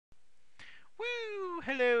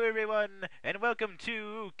Hello everyone, and welcome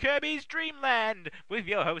to Kirby's Dreamland with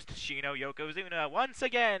your host Shino Yokozuna once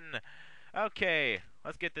again. Okay,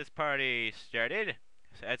 let's get this party started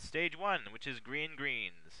at stage 1, which is green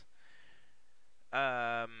greens.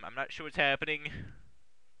 I'm not sure what's happening.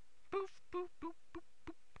 Boof, boop, boop, boop,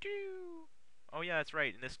 boop, doo. Oh yeah, that's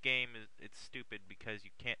right. In this game, it's stupid because you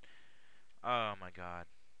can't. Oh my god,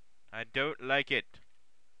 I don't like it.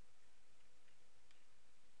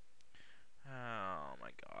 Oh my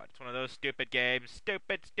god, it's one of those stupid games.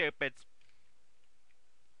 Stupid.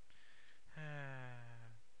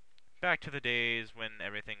 Back to the days when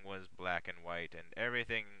everything was black and white and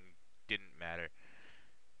everything didn't matter.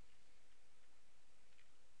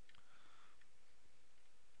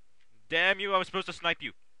 Damn you, I was supposed to snipe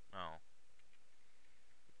you. Oh.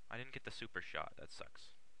 I didn't get the super shot. That sucks.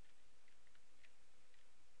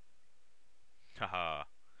 Haha.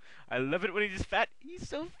 I love it when he's fat. He's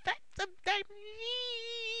so fat sometimes.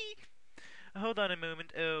 Hold on a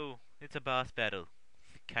moment. Oh, it's a boss battle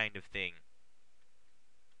kind of thing.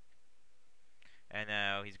 And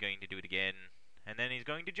now he's going to do it again. And then he's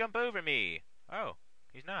going to jump over me. Oh,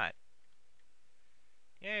 he's not.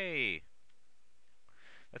 Yay.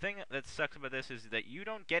 The thing that sucks about this is that you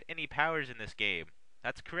don't get any powers in this game.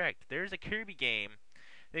 That's correct. There's a Kirby game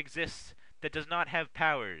that exists that does not have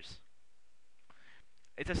powers.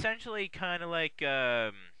 It's essentially kind of like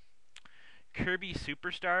Kirby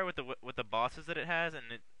Superstar with the bosses that it has, and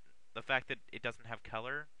the fact that it doesn't have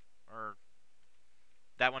color, or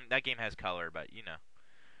that game has color, but you know.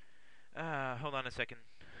 Hold on a second.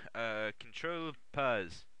 Control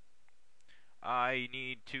pause. I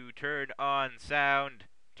need to turn on sound.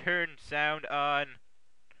 Turn sound on.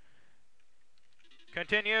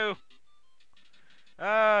 Continue.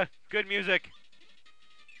 Good music.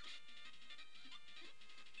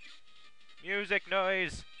 Music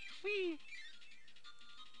noise. Whee.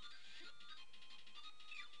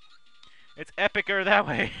 It's epicer that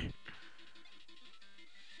way.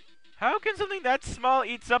 How can something that small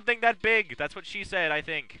eat something that big? That's what she said, I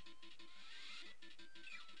think.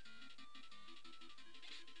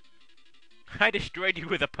 I destroyed you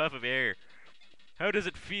with a puff of air. How does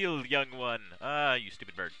it feel, young one? Ah, you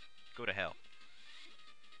stupid bird. Go to hell.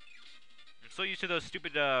 I'm so used to those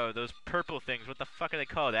stupid, those purple things. What the fuck are they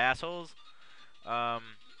called? Assholes?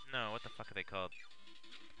 No, what the fuck are they called?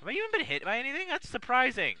 Have I even been hit by anything? That's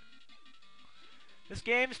surprising. This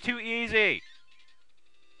game's too easy.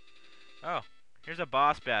 Oh, here's a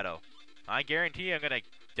boss battle. I guarantee I'm gonna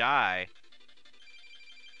die.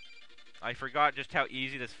 I forgot just how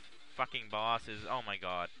easy this fucking boss is. Oh my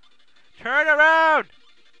god. Turn around!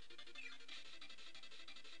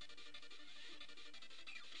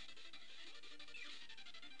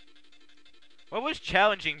 What was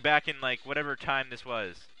challenging back in, like, whatever time this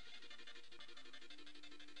was?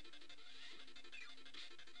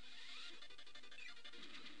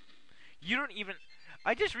 You don't even...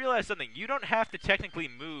 I just realized something. You don't have to technically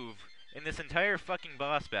move in this entire fucking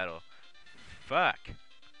boss battle. Fuck.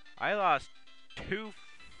 I lost 2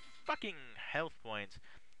 fucking health points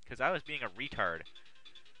because I was being a retard.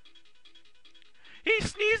 He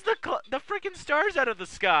sneezed the freaking stars out of the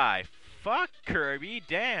sky. Fuck Kirby,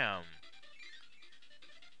 damn.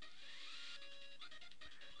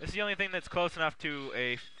 This is the only thing that's close enough to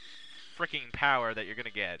a freaking power that you're gonna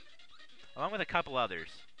get, along with a couple others.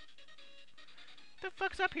 What the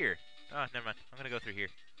fuck's up here? Oh, never mind. I'm gonna go through here.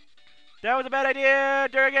 That was a bad idea,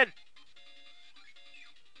 Durgan!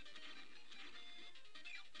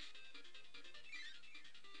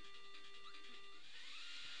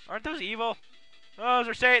 Aren't those evil? Those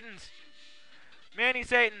are Satans! Many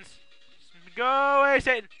Satans! Go away,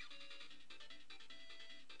 Satan!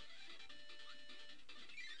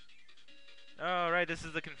 Oh, right, this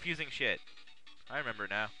is the confusing shit. I remember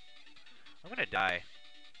now. I'm gonna die.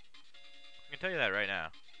 I can tell you that right now.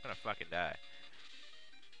 I'm gonna fucking die.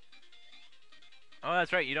 Oh,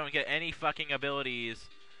 that's right, you don't get any fucking abilities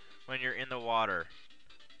when you're in the water.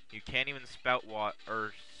 You can't even spout water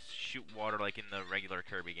or shoot water like in the regular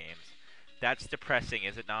Kirby games. That's depressing,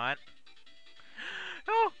 is it not?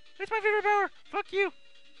 Oh, it's my favorite power! Fuck you!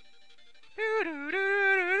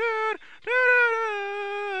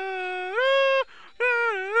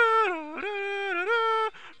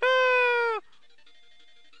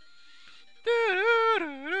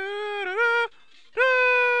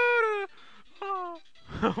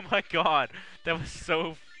 Oh my god, that was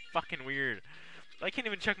so fucking weird. I can't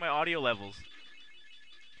even check my audio levels.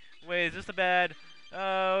 Wait, is this a bad...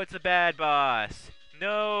 Oh, it's a bad boss.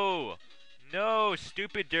 No! No,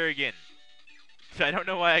 stupid Durgan. I don't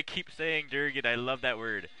know why I keep saying Durgan. I love that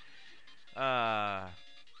word.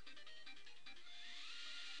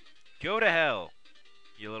 Go to hell,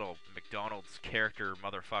 you little McDonald's character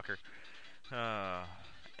motherfucker.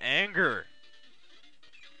 Anger.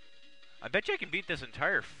 I bet you I can beat this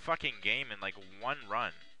entire fucking game in like one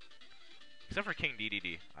run. Except for King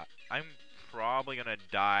DDD. I'm probably gonna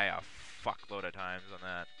die a fuckload of times on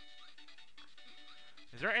that.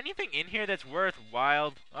 Is there anything in here that's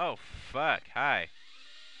worthwhile? Oh, fuck. Hi.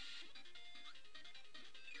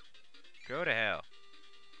 Go to hell.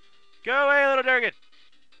 Go away, little Durgan!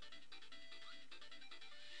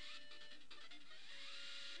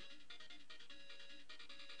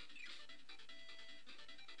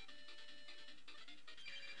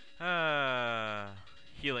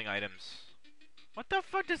 Healing items. What the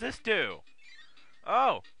fuck does this do?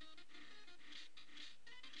 Oh!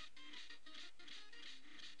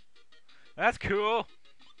 That's cool!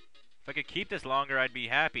 If I could keep this longer, I'd be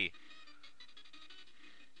happy.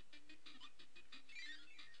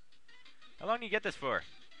 How long do you get this for?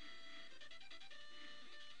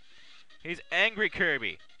 He's angry,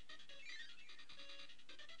 Kirby.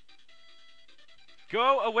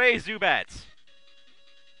 Go away, Zubats!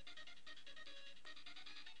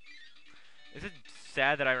 Is it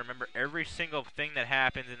sad that I remember every single thing that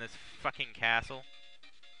happens in this fucking castle?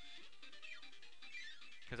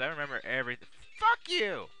 Because I remember everything. Fuck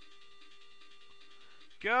you!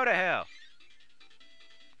 Go to hell.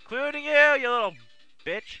 Including you, you little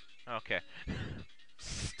bitch. Okay.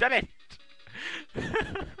 Stop it!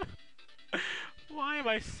 Why am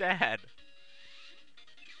I sad?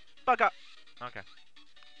 Fuck up. Okay.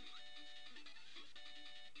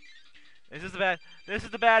 This is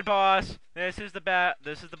the bad boss. This is the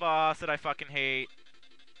boss that I fucking hate.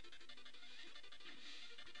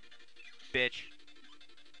 Bitch.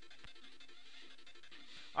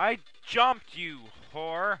 I jumped, you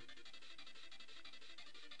whore.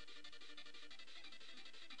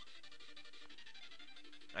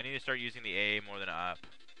 I need to start using the A more than up.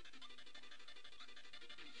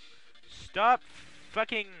 Stop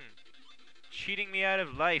fucking cheating me out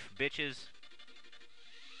of life, bitches.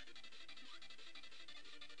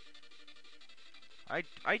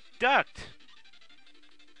 I ducked.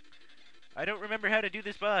 I don't remember how to do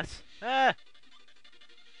this boss. Ah!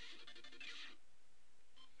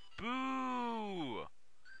 Boo!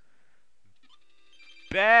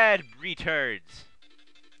 Bad retards.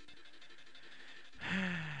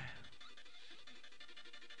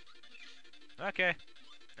 Okay.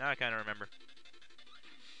 Now I kind of remember.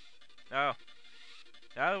 Oh.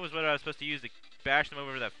 That was what I was supposed to use to bash them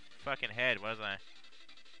over the fucking head, wasn't I?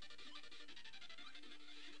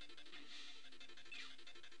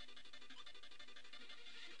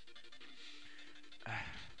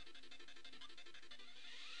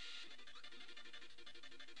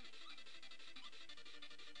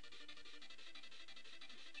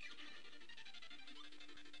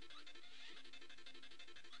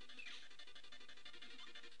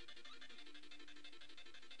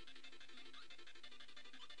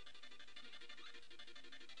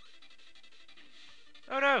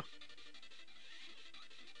 Oh no!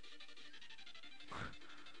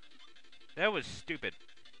 That was stupid.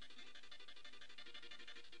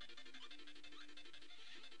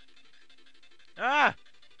 Ah!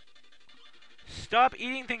 Stop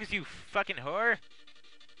eating things, you fucking whore!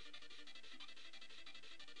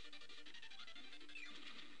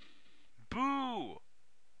 Boo!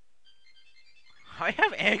 I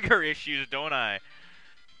have anger issues, don't I?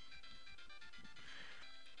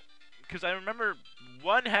 Because I remember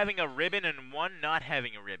one having a ribbon and one not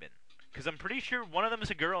having a ribbon. Because I'm pretty sure one of them is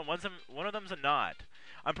a girl and one of them's a not.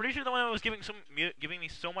 I'm pretty sure the one that was giving me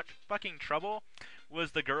so much fucking trouble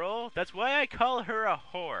was the girl. That's why I call her a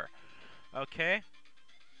whore. Okay?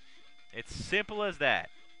 It's simple as that.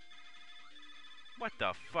 What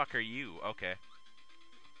the fuck are you? Okay.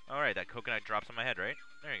 Alright, that coconut drops on my head, right?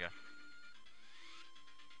 There you go.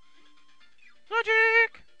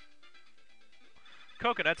 Logic!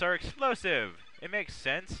 Coconuts are explosive. It makes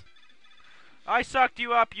sense. I sucked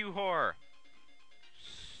you up, you whore.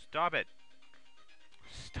 Stop it.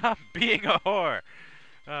 Stop being a whore.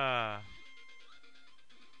 Oh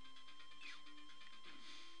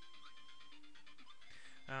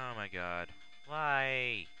my god.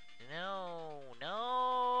 Why? No.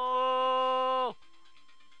 No.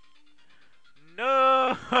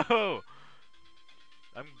 No.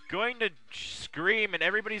 I'm going to scream and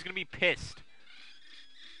everybody's going to be pissed.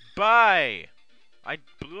 Bye. I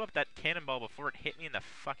blew up that cannonball before it hit me in the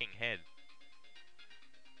fucking head.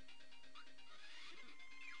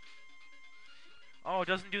 Oh, it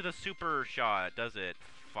doesn't do the super shot, does it?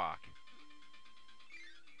 Fuck.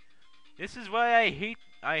 This is why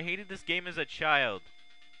I hated this game as a child.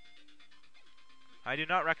 I do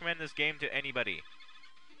not recommend this game to anybody.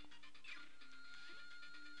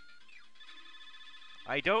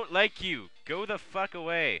 I don't like you. Go the fuck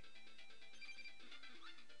away.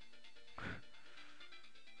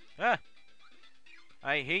 Ah!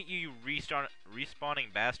 I hate you, you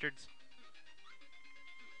respawning bastards.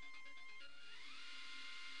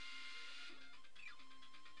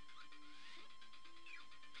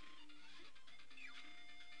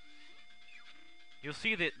 You'll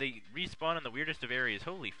see that they respawn in the weirdest of areas.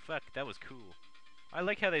 Holy fuck, that was cool. I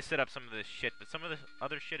like how they set up some of this shit, but some of the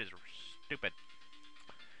other shit is stupid.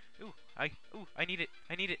 Ooh, I need it.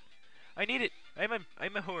 I need it. I need it. I'm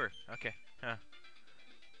a whore. Okay. Huh.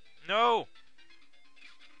 No!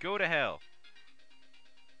 Go to hell.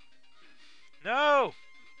 No!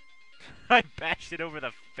 I bashed it over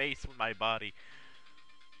the face with my body.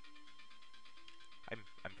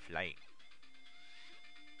 I'm flying.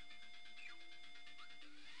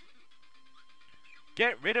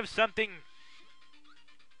 Get rid of something.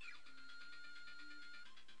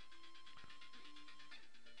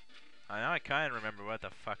 I know I kind of remember what the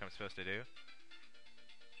fuck I'm supposed to do.